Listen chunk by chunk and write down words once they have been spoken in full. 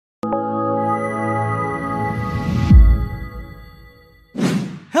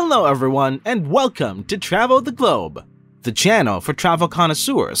Hello everyone and welcome to Travel the Globe, the channel for travel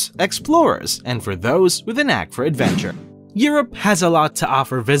connoisseurs, explorers, and for those with a knack for adventure. Europe has a lot to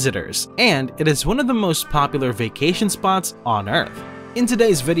offer visitors, and it is one of the most popular vacation spots on Earth. In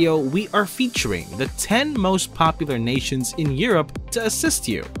today's video, we are featuring the 10 most popular nations in Europe to assist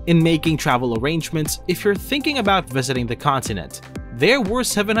you in making travel arrangements if you're thinking about visiting the continent. There were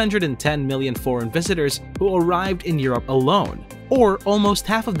 710 million foreign visitors who arrived in Europe alone, or almost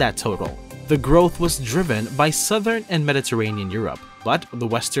half of that total. The growth was driven by Southern and Mediterranean Europe, but the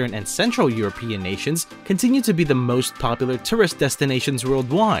Western and Central European nations continue to be the most popular tourist destinations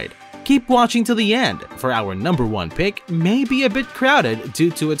worldwide. Keep watching till the end, for our number one pick may be a bit crowded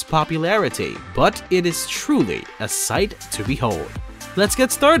due to its popularity, but it is truly a sight to behold. Let's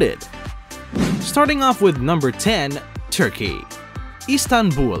get started! Starting off with number 10, Turkey.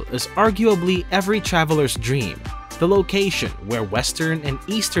 Istanbul is arguably every traveler's dream, the location where Western and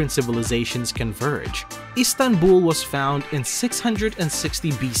Eastern civilizations converge. Istanbul was found in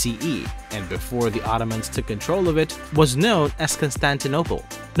 660 BCE, and before the Ottomans took control of it, was known as Constantinople.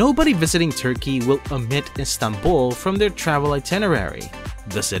 Nobody visiting Turkey will omit Istanbul from their travel itinerary.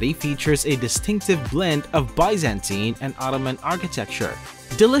 The city features a distinctive blend of Byzantine and Ottoman architecture,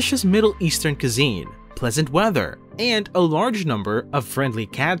 delicious Middle Eastern cuisine, pleasant weather, and a large number of friendly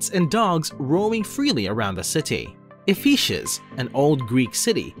cats and dogs roaming freely around the city. Ephesus, an old Greek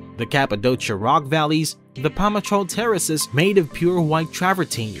city, the Cappadocia rock valleys, the Pamachol terraces made of pure white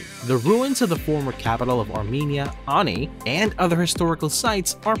travertine, the ruins of the former capital of Armenia, Ani, and other historical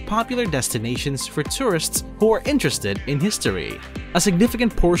sites are popular destinations for tourists who are interested in history. A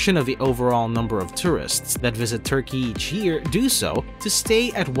significant portion of the overall number of tourists that visit Turkey each year do so to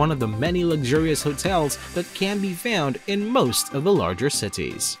stay at one of the many luxurious hotels that can be found in most of the larger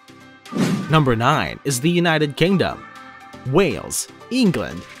cities. Number 9 is the United Kingdom. Wales,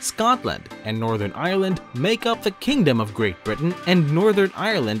 England, Scotland, and Northern Ireland make up the Kingdom of Great Britain and Northern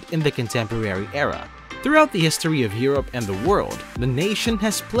Ireland in the contemporary era. Throughout the history of Europe and the world, the nation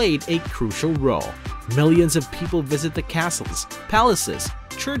has played a crucial role. Millions of people visit the castles, palaces,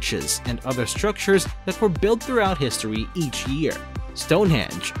 churches, and other structures that were built throughout history each year.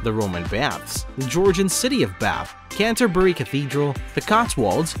 Stonehenge, the Roman Baths, the Georgian city of Bath, Canterbury Cathedral, the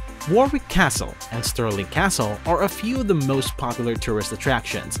Cotswolds, Warwick Castle, and Stirling Castle are a few of the most popular tourist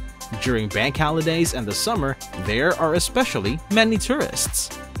attractions. During bank holidays and the summer, there are especially many tourists.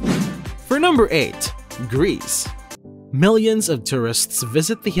 For number 8, Greece. Millions of tourists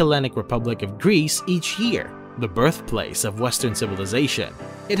visit the Hellenic Republic of Greece each year, the birthplace of Western civilization.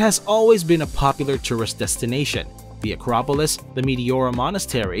 It has always been a popular tourist destination. The Acropolis, the Meteora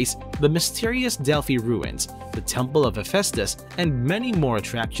monasteries, the mysterious Delphi ruins, the Temple of Hephaestus, and many more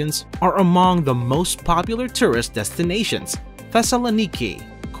attractions are among the most popular tourist destinations. Thessaloniki,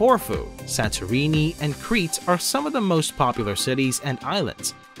 Corfu, Santorini, and Crete are some of the most popular cities and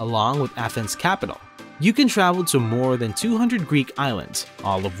islands, along with Athens' capital. You can travel to more than 200 Greek islands,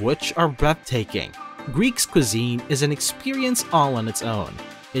 all of which are breathtaking. Greek's cuisine is an experience all on its own.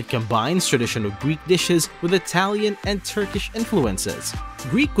 It combines traditional Greek dishes with Italian and Turkish influences.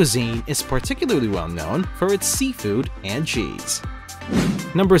 Greek cuisine is particularly well known for its seafood and cheese.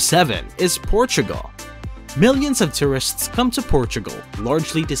 Number 7 is Portugal. Millions of tourists come to Portugal,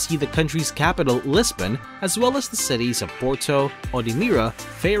 largely to see the country's capital, Lisbon, as well as the cities of Porto, Odmira,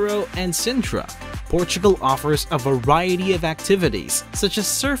 Faro, and Sintra. Portugal offers a variety of activities, such as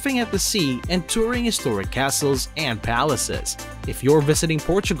surfing at the sea and touring historic castles and palaces. If you're visiting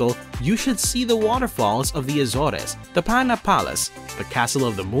Portugal, you should see the waterfalls of the Azores, the Pana Palace, the Castle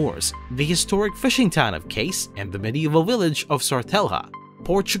of the Moors, the historic fishing town of Cais, and the medieval village of Sortelha.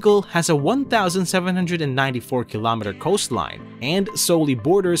 Portugal has a 1,794-kilometer coastline and solely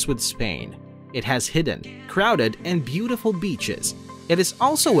borders with Spain. It has hidden, crowded, and beautiful beaches. It is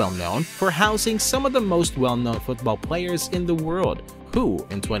also well known for housing some of the most well-known football players in the world, who,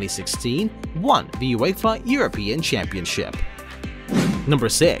 in 2016, won the UEFA European Championship. Number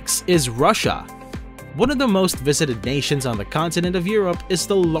 6 is Russia. One of the most visited nations on the continent of Europe is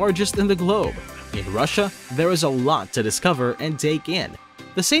the largest in the globe. In Russia, there is a lot to discover and take in.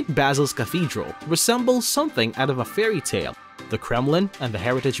 The St. Basil's Cathedral resembles something out of a fairy tale. The Kremlin and the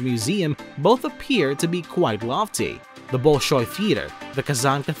Heritage Museum both appear to be quite lofty. The Bolshoi Theater, the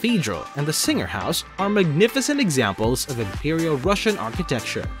Kazan Cathedral, and the Singer House are magnificent examples of Imperial Russian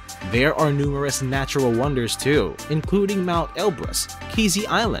architecture. There are numerous natural wonders too, including Mount Elbrus, Kizhi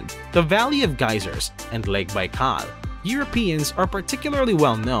Island, the Valley of Geysers, and Lake Baikal. Europeans are particularly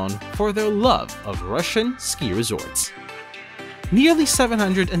well known for their love of Russian ski resorts. Nearly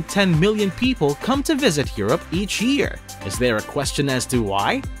 710 million people come to visit Europe each year. Is there a question as to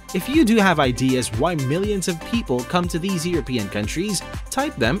why? If you do have ideas why millions of people come to these European countries,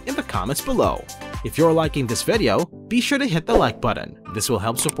 type them in the comments below. If you're liking this video, be sure to hit the like button. This will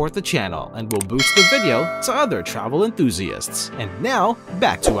help support the channel and will boost the video to other travel enthusiasts. And now,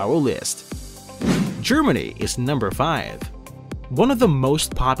 back to our list. Germany is number 5. One of the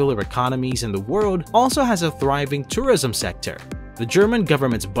most popular economies in the world also has a thriving tourism sector. The German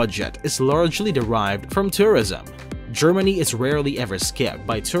government's budget is largely derived from tourism. Germany is rarely ever skipped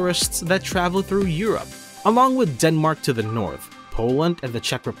by tourists that travel through Europe. Along with Denmark to the north, Poland and the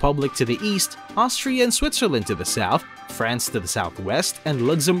Czech Republic to the east, Austria and Switzerland to the south, France to the southwest, and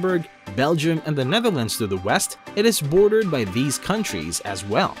Luxembourg, Belgium, and the Netherlands to the west, it is bordered by these countries as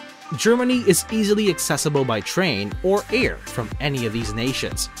well. Germany is easily accessible by train or air from any of these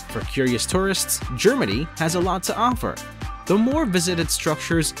nations. For curious tourists, Germany has a lot to offer. The more visited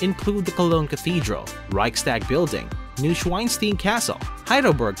structures include the Cologne Cathedral, Reichstag Building, Neuschwanstein Castle,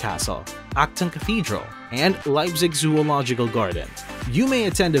 Heidelberg Castle, Aachen Cathedral, and Leipzig Zoological Garden. You may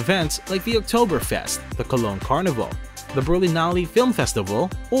attend events like the Oktoberfest, the Cologne Carnival, the Berlinale Film Festival,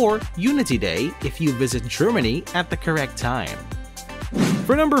 or Unity Day if you visit Germany at the correct time.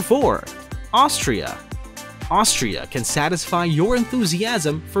 For number 4, Austria. Austria can satisfy your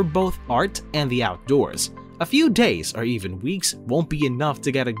enthusiasm for both art and the outdoors. A few days or even weeks won't be enough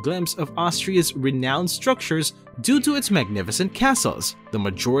to get a glimpse of Austria's renowned structures due to its magnificent castles, the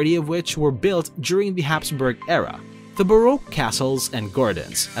majority of which were built during the Habsburg era. The Baroque castles and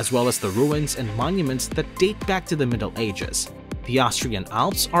gardens, as well as the ruins and monuments that date back to the Middle Ages. The Austrian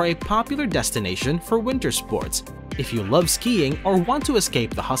Alps are a popular destination for winter sports. If you love skiing or want to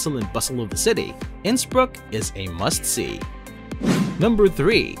escape the hustle and bustle of the city, Innsbruck is a must-see. Number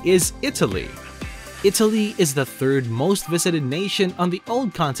 3 is Italy. Italy is the third most visited nation on the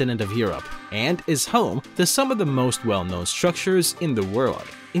old continent of Europe and is home to some of the most well-known structures in the world,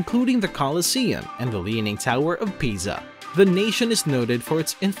 including the Colosseum and the Leaning Tower of Pisa. The nation is noted for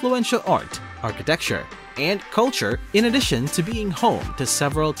its influential art, architecture, and culture, in addition to being home to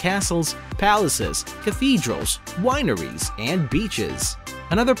several castles, palaces, cathedrals, wineries, and beaches.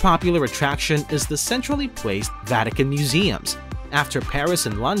 Another popular attraction is the centrally placed Vatican Museums. After Paris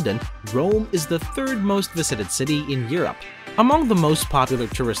and London, Rome is the third most visited city in Europe. Among the most popular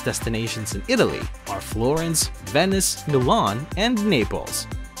tourist destinations in Italy are Florence, Venice, Milan, and Naples.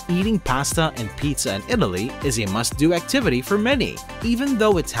 Eating pasta and pizza in Italy is a must-do activity for many, even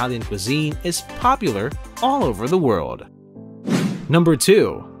though Italian cuisine is popular all over the world. Number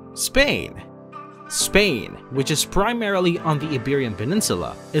 2. Spain. Spain, which is primarily on the Iberian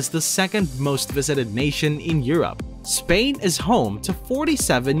Peninsula, is the second most visited nation in Europe. Spain is home to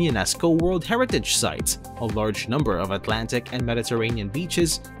 47 UNESCO World Heritage Sites, a large number of Atlantic and Mediterranean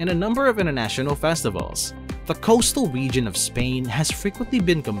beaches, and a number of international festivals. The coastal region of Spain has frequently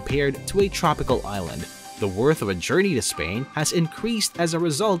been compared to a tropical island. The worth of a journey to Spain has increased as a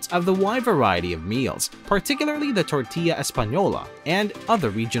result of the wide variety of meals, particularly the tortilla española and other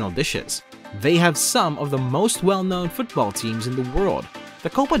regional dishes. They have some of the most well-known football teams in the world. The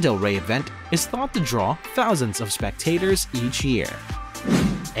Copa del Rey event is thought to draw thousands of spectators each year.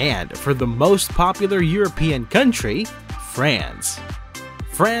 And for the most popular European country, France.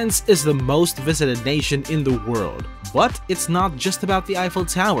 France is the most visited nation in the world, but it's not just about the Eiffel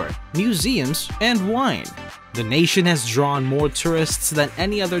Tower, museums, and wine. The nation has drawn more tourists than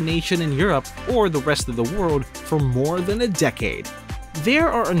any other nation in Europe or the rest of the world for more than a decade. There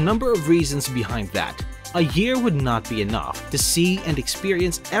are a number of reasons behind that. A year would not be enough to see and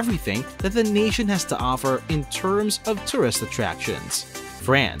experience everything that the nation has to offer in terms of tourist attractions.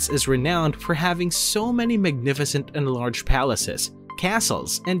 France is renowned for having so many magnificent and large palaces,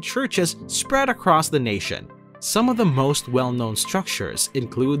 castles, and churches spread across the nation. Some of the most well-known structures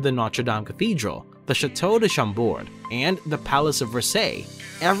include the Notre Dame Cathedral, the Château de Chambord, and the Palace of Versailles.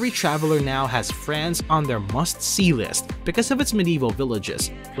 Every traveler now has France on their must-see list because of its medieval villages,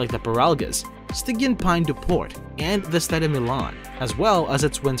 like the Peralgas, Stygian Pine du Port, and the Stade Milan, as well as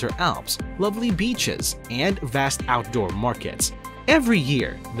its winter Alps, lovely beaches, and vast outdoor markets. Every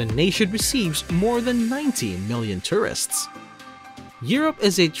year, the nation receives more than 90 million tourists. Europe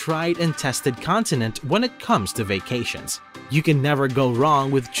is a tried and tested continent when it comes to vacations. You can never go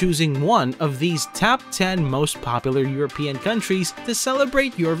wrong with choosing one of these top 10 most popular European countries to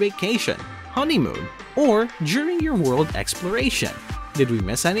celebrate your vacation, honeymoon, or during your world exploration. Did we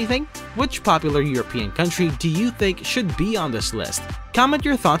miss anything? Which popular European country do you think should be on this list? Comment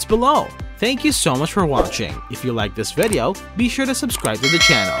your thoughts below. Thank you so much for watching. If you like this video, be sure to subscribe to the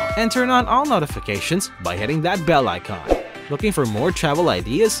channel and turn on all notifications by hitting that bell icon. Looking for more travel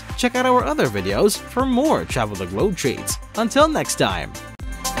ideas? Check out our other videos for more Travel the Globe treats. Until next time!